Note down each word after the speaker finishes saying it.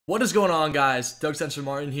What is going on, guys? Doug Censor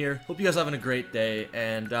Martin here. Hope you guys are having a great day.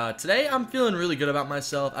 And today I'm feeling really good about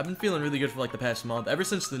myself. I've been feeling really good for like the past month, ever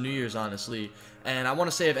since the New Year's, honestly. And I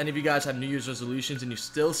want to say, if any of you guys have New Year's resolutions and you're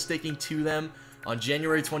still sticking to them on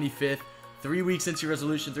January 25th, 3 weeks into your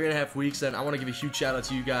resolution, 3.5 weeks, then I want to give a huge shout out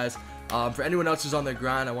to you guys. For anyone else who's on their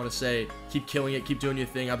grind, I want to say, keep killing it, keep doing your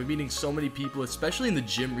thing. I've been meeting so many people, especially in the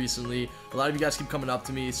gym recently. A lot of you guys keep coming up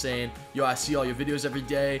to me saying, yo, I see all your videos every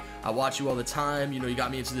day, I watch you all the time, you know, you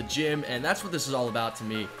got me into the gym, and that's what this is all about to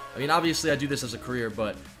me. I mean, obviously I do this as a career,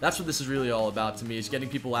 but that's what this is really all about to me, is getting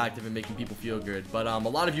people active and making people feel good. But a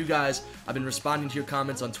lot of you guys, I've been responding to your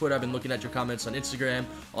comments on Twitter, I've been looking at your comments on Instagram,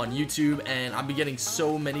 on YouTube, and I've been getting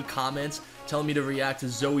so many comments telling me to react to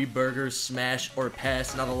Zoe Burger's Smash or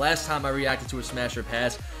Pass. Now, the last time I reacted to a Smash or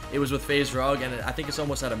Pass, it was with FaZe Rug, and I think it's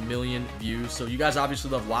almost at 1 million views. So you guys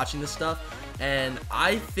obviously love watching this stuff, and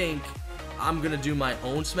I think I'm gonna do my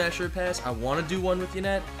own Smash or Pass. I want to do one with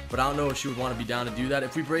Yanet, but I don't know if she would want to be down to do that.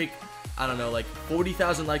 If we break, I don't know, like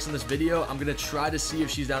 40,000 likes on this video, I'm gonna try to see if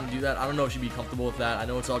she's down to do that. I don't know if she'd be comfortable with that. I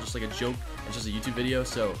know it's all just like a joke, it's just a YouTube video,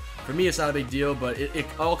 so for me it's not a big deal, but it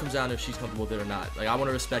all comes down to if she's comfortable with it or not. Like, I want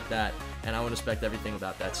to respect that, and I want to respect everything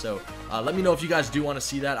about that. So let me know if you guys do want to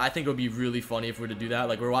see that. I think it would be really funny if we were to do that.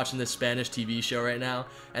 Like, we're watching this Spanish TV show right now,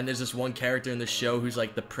 and there's this one character in the show who's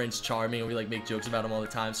like the Prince Charming, and we like make jokes about him all the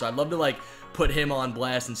time. So I'd love to like put him on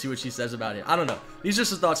blast and see what she says about him. I don't know, these are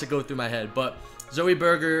just the thoughts that go through my head. But Zoe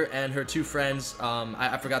Burger and her two friends,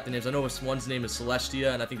 I forgot the names. I know one's name is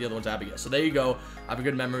Celestia, and I think the other one's Abigail. So there you go. I have a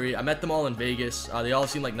good memory. I met them all in Vegas. They all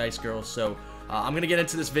seem like nice girls. So I'm going to get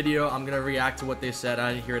into this video. I'm going to react to what they said.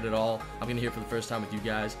 I didn't hear it at all. I'm going to hear it for the first time with you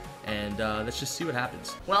guys. And let's just see what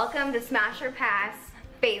happens. Welcome to Smash or Pass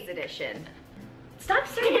FaZe Edition. Stop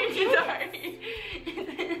saying sorry.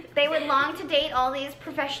 They would long to date all these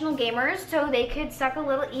professional gamers so they could suck a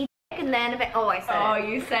little e and then oh, I said it. Oh,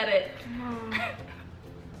 you said it.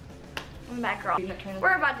 I'm that girl.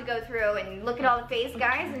 We're about to go through and look at all the FaZe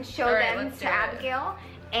guys and show them to Abigail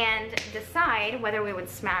and decide whether we would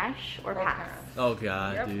smash or pass. Oh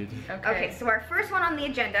god, dude. Okay, so our first one on the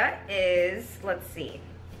agenda is, let's see.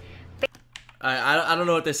 I don't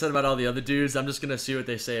know what they said about all the other dudes. I'm just gonna see what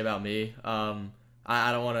they say about me.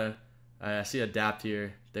 I don't want to. I see adapt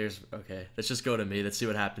here. There's okay. Let's just go to me. Let's see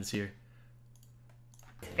what happens here.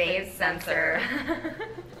 FaZe Censor.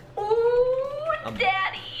 Ooh,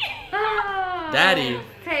 Daddy. Daddy.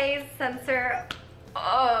 FaZe Censor.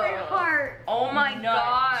 Oh. My heart. Oh my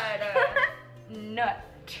god. Nut.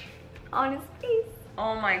 On his face.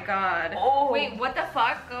 Oh my god. Oh. Wait, what the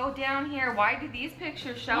fuck? Go down here. Why do these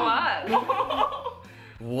pictures show up?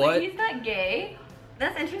 What? Like, he's not gay.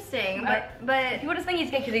 That's interesting, but People just think he's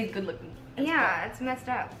gay because he's good looking. yeah, it's messed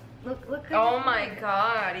up. Look. Oh my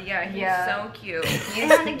god. Yeah, he's so cute.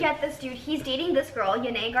 And to get this dude, he's dating this girl,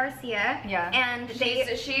 Yanet Garcia. Yeah. And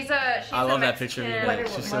she's I love that picture of Mexican-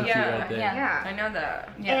 Yanet. She's so cute right there. Yeah. I know that.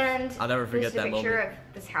 And I'll never forget there's that a picture moment.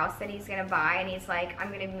 of this house that he's gonna buy, and he's like,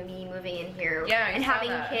 I'm gonna be moving in here and saw having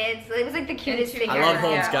that. kids. It was like the cutest thing I ever. love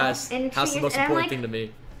homes, guys. And House is the most and I'm important like, thing to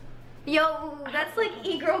me. Yo, that's like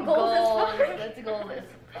e-girl gold. That's gold.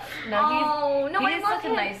 No, I he's love such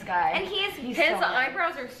him. a nice guy. And his His so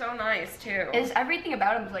eyebrows are so nice too. Everything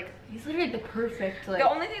about him is like, he's literally the perfect, like. The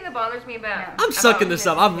only thing that bothers me about I'm sucking this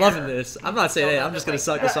up. I'm loving this. I'm not saying, hey, I'm just gonna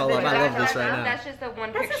suck this all up. I love this right now. That's just the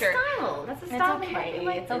one That's picture. a style. That's a style. It's okay.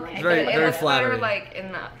 It's okay. It's very, It very looks flattering. better, like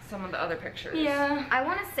in some of the other pictures. Yeah. I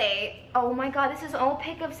want to say, oh my god, this is old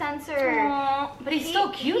pic of Censor. Aww, but he's so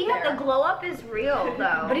cute there. The glow up is real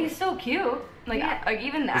though. But he's so cute. Like, like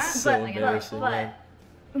even that. This is so embarrassing, man.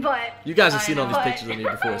 But You guys have seen all these pictures of me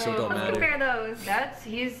before, so it don't let's matter. compare those. Why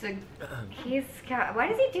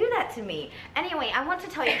does he do that to me? Anyway, I want to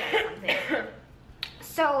tell you guys something.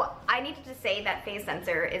 So I needed to say that FaZe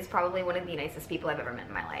Censor is probably one of the nicest people I've ever met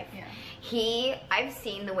in my life. Yeah. I've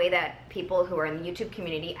seen the way that people who are in the YouTube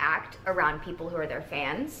community act around people who are their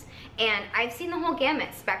fans, and I've seen the whole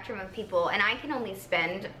gamut spectrum of people, and I can only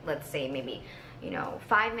spend, let's say, maybe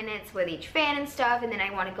 5 minutes with each fan and stuff, and then I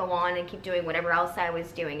want to go on and keep doing whatever else I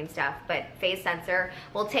was doing and stuff. But FaZe Censor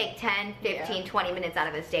will take 10, 15, 20 minutes out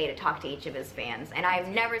of his day to talk to each of his fans. And I've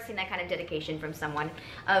never seen that kind of dedication from someone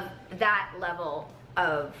of that level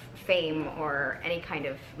of fame or any kind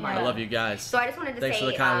of money. I love you guys. So I just wanted to Thanks say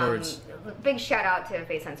for the kind words. Big shout out to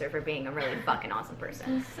FaZe Censor for being a really fucking awesome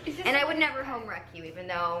person. And I would never home wreck you, even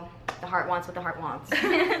though the heart wants what the heart wants.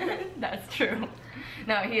 That's true.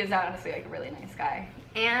 No, he is honestly like a really nice guy.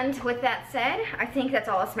 And with that said, I think that's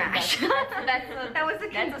all a smash. That was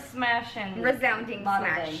a smash and resounding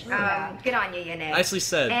smash. Yeah. Good on you, Yanet. Nicely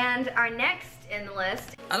said. And our next in the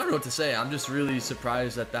list I don't know what to say. I'm just really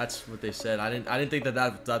surprised that that's what they said. I didn't think that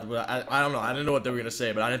I don't know. I didn't know what they were gonna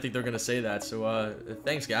say, but I didn't think they were gonna say that. So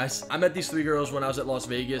thanks, guys. I met these 3 girls when I was at Las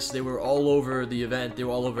Vegas. They were all over the event. They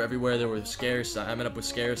were all over everywhere. They were Scarce. I met up with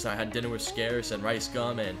Scarce. I had dinner with Scarce and Rice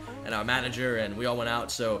Gum and our manager, and we all went out.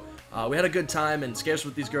 So we had a good time, and Scarce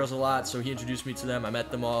with these girls a lot, so he introduced me to them. I met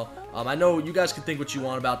them all. I know you guys can think what you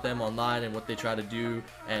want about them online and what they try to do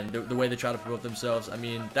and the way they try to promote themselves. I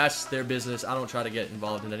mean, that's their business. I don't try to get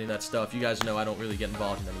involved in any of that stuff. You guys know I don't really get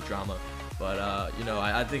involved in any drama. But, you know,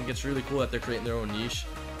 I think it's really cool that they're creating their own niche,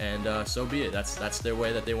 and so be it. That's their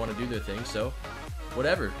way that they want to do their thing, so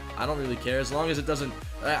whatever. I don't really care as long as it doesn't.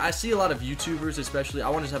 I see a lot of YouTubers, especially. I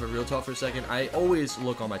want to just have a real talk for a second. I always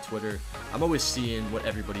look on my Twitter. I'm always seeing what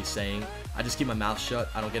everybody's saying. I just keep my mouth shut.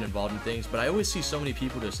 I don't get involved in things, but I always see so many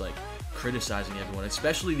people just like criticizing everyone,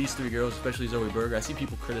 especially these 3 girls, especially Zoe Berger. I see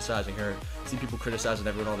people criticizing her. I see people criticizing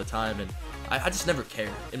everyone all the time, and I just never care.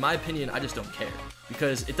 In my opinion, I just don't care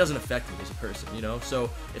because it doesn't affect me as a person, you know? So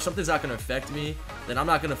if something's not going to affect me, then I'm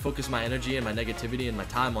not going to focus my energy and my negativity and my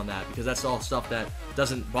time on that, because that's all stuff that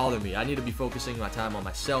doesn't bother me. I need to be focusing my time on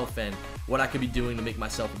myself and what I could be doing to make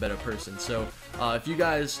myself a better person. So if you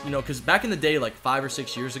guys, you know, because back in the day, like 5 or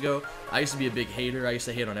 6 years ago, I used to be a big hater. I used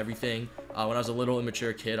to hate on everything. When I was a little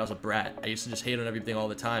immature kid, I was a brat. I used to just hate on everything all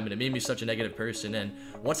the time, and it made me such a negative person. And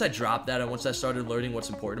once I dropped that, and once I started learning what's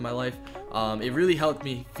important in my life, it really helped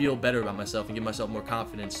me feel better about myself and give myself more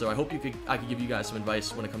confidence. So I hope I could give you guys some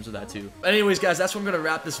advice when it comes to that too. But anyways, guys, that's where I'm gonna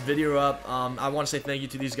wrap this video up. I want to say thank you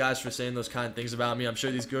to these guys for saying those kind things about me. I'm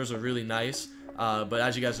sure these girls are really nice, but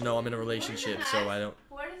as you guys know, I'm in a relationship, so I don't.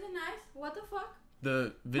 Where is it nice? What the fuck?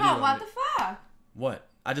 The video. No, what the fuck? What?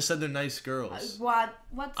 I just said they're nice girls. What?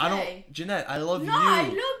 I don't, Jeanette. I love you. No, I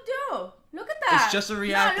look too. Look at that. It's just a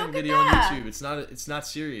reacting video on YouTube. It's not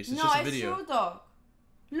serious. It's just a video. No, it's true though.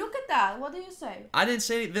 Look at that. What do you say? I didn't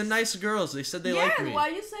say they're nice girls. They said they like me. Why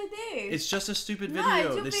you say this? It's just a stupid video.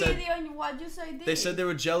 No, it's a video and why you say this? They said they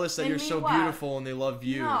were jealous that you're so beautiful and they love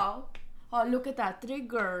you. No. Oh, look at that. 3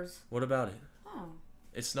 girls. What about it? Oh.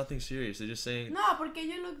 It's nothing serious. They're just saying. No, porque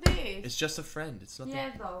you look this. It's just a friend. It's nothing.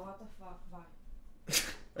 Yeah, though. What the fuck? Bye.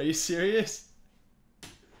 Are you serious?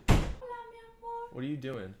 Hola, mi amor. What are you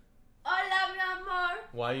doing? Hola, mi amor.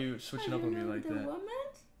 Why are you switching up on me like that? Woman?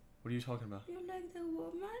 What are you talking about? You like the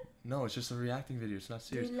woman? No, it's just a reacting video. It's not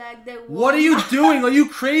serious. You like the woman? What are you doing? Are you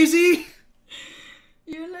crazy?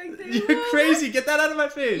 You like the You're woman? crazy. Get that out of my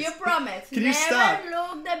face. You promise. Can you stop?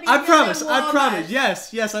 Look the I promise. I I promise.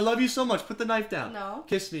 Yes. Yes. I love you so much. Put the knife down. No.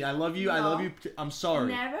 Kiss me. I love you. No. I love you. I'm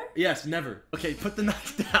sorry. Never? Yes. Never. Okay. Put the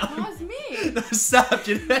knife down. No, it's me. No, stop,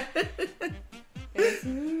 Jeanette. It's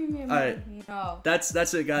me. Alright. No.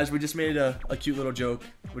 That's it, guys. We just made a cute little joke.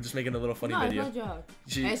 We're just making a little funny video. It's not a joke.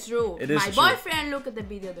 It's true. It is My true. boyfriend looked at the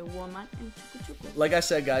video, the woman, and like I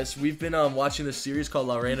said, guys, we've been watching this series called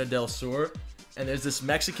La Reina del Sur, and there's this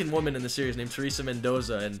Mexican woman in the series named Teresa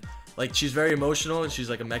Mendoza, and like she's very emotional, and she's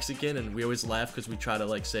like a Mexican, and we always laugh because we try to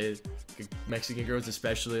like say Mexican girls,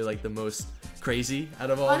 especially like the most crazy out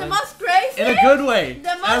of all. Oh, the most crazy? In a good way.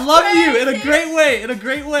 The most I love crazy? you in a great way. In a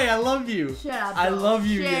great way. I love you. Shut up. I love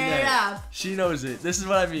you. Shut up. She knows it. This is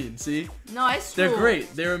what I mean. See? No, it's true. They're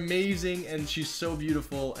great. They're amazing, and she's so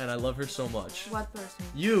beautiful, and I love her so much. What person?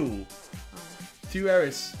 You. Tú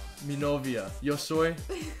eres mi novia. Yo soy.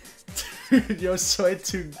 Yo soy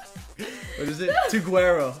tu. What is it? Tu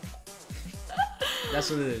güero. That's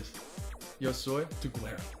what it is. Yo soy tu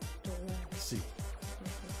güero. Sí.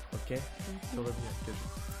 Okay? Todo bien. Good.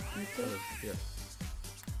 Yes.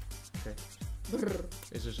 Okay.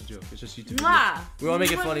 It's just a joke. It's just YouTube. We want to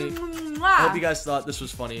make it funny. I hope you guys thought this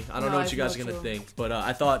was funny. I don't know what you guys are going to think, but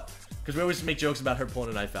I thought, because we always make jokes about her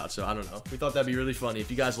pulling a knife out, so I don't know. We thought that'd be really funny. If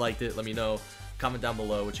you guys liked it, let me know. Comment down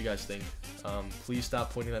below what you guys think. Please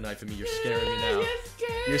stop pointing that knife at me. You're scaring me now.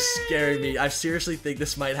 You're scaring me. I seriously think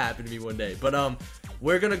this might happen to me one day. But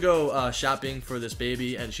we're gonna go shopping for this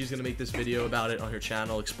baby, and she's gonna make this video about it on her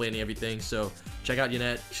channel, explaining everything. So check out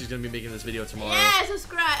Yanet. She's gonna be making this video tomorrow. Yeah,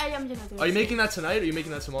 subscribe. I am Yanet. Are you making that tonight, or are you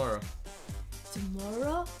making that tomorrow?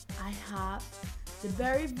 Tomorrow I have the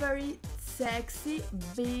very sexy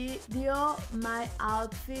video, my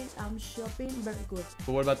outfit, I'm shopping, very good.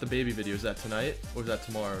 But what about the baby video? Is that tonight, or is that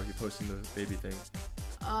tomorrow? You're posting the baby thing.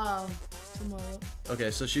 Tomorrow. Okay,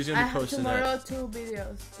 so she's gonna be posting tomorrow that. 2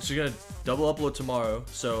 videos. She's gonna double upload tomorrow.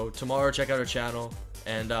 So tomorrow, check out her channel,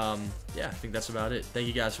 and yeah, I think that's about it. Thank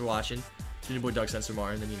you guys for watching. It's been your boy FaZe Censor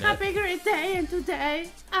Martin, and Have a great day and today.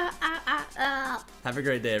 Have a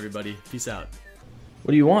great day, everybody. Peace out.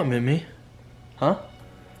 What do you want, Mimi? Huh?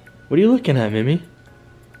 What are you looking at, Mimi?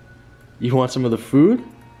 You want some of the food?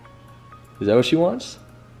 Is that what she wants?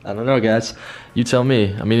 I don't know, guys. You tell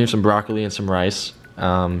me. I'm eating some broccoli and some rice.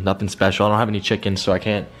 Nothing special. I don't have any chicken, so I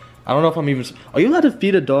can't. I don't know if I'm even. Are you allowed to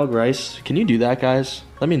feed a dog rice? Can you do that, guys?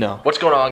 Let me know. What's going on?